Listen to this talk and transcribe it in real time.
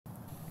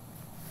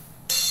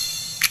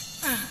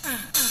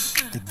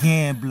The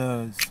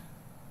Gamblers.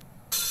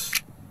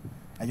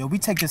 Hey, yo, we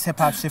take this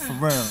hip-hop shit for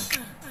real.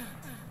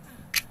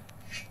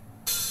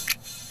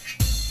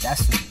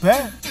 That's the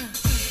bet.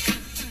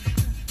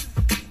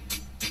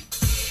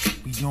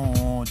 We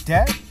on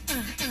deck.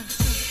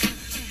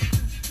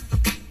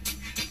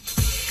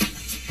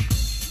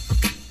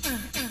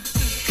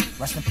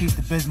 Rest in peace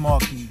to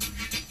Bismarcky.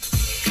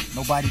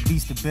 Nobody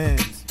beats the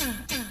Biz.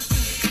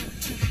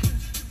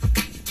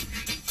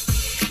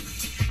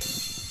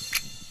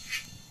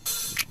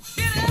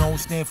 Don't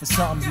stand for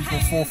something, we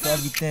gon' fall for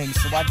everything.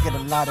 So I get a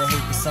lot of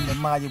hate, but some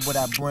admire what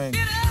I bring.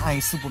 I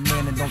ain't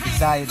Superman and don't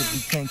desire to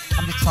be king.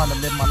 I'm just trying to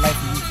live my life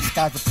and use the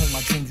skies to paint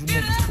my dreams. You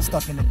niggas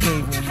stuck in the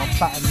day room, I'm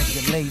plotting to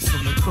get laid, so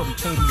they couldn't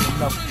pay me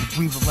enough to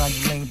breathe around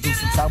you lame dudes.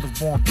 Since I was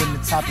born, been the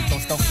topic, don't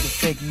stuff for the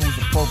fake news.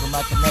 A program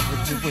I can never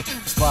get with,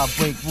 that's why I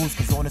break rules.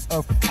 Cause on this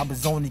earth, I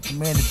was only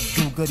commanded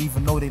to do good,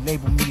 even though they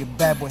label me a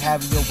bad boy,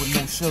 Harry-O with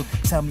no shook.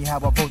 Tell me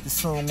how I wrote the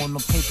song on the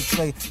paper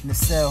tray in the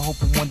cell,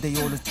 hoping one day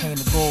all this pain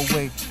to go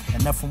away.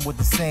 And nothing with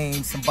the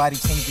same, somebody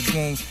changed the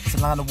game.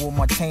 Solana wore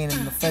my chain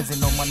and the feds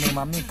didn't know my name.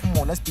 I mean, come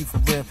on, let's be for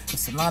real. If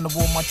Solana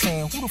wore my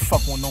chain, who the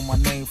fuck won't know my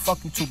name?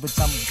 Fuck you too, bitch,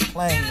 I'm just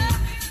playing.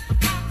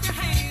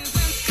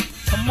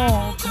 Come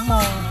on, come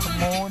on,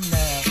 come on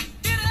now.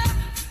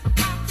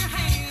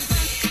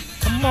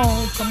 Come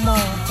on, come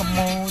on, come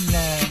on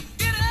now.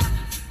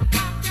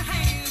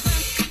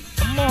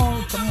 Come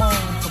on, come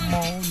on, come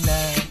on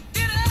now.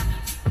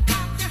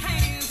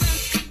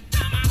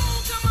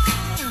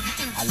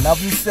 I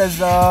love you,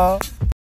 Cesar.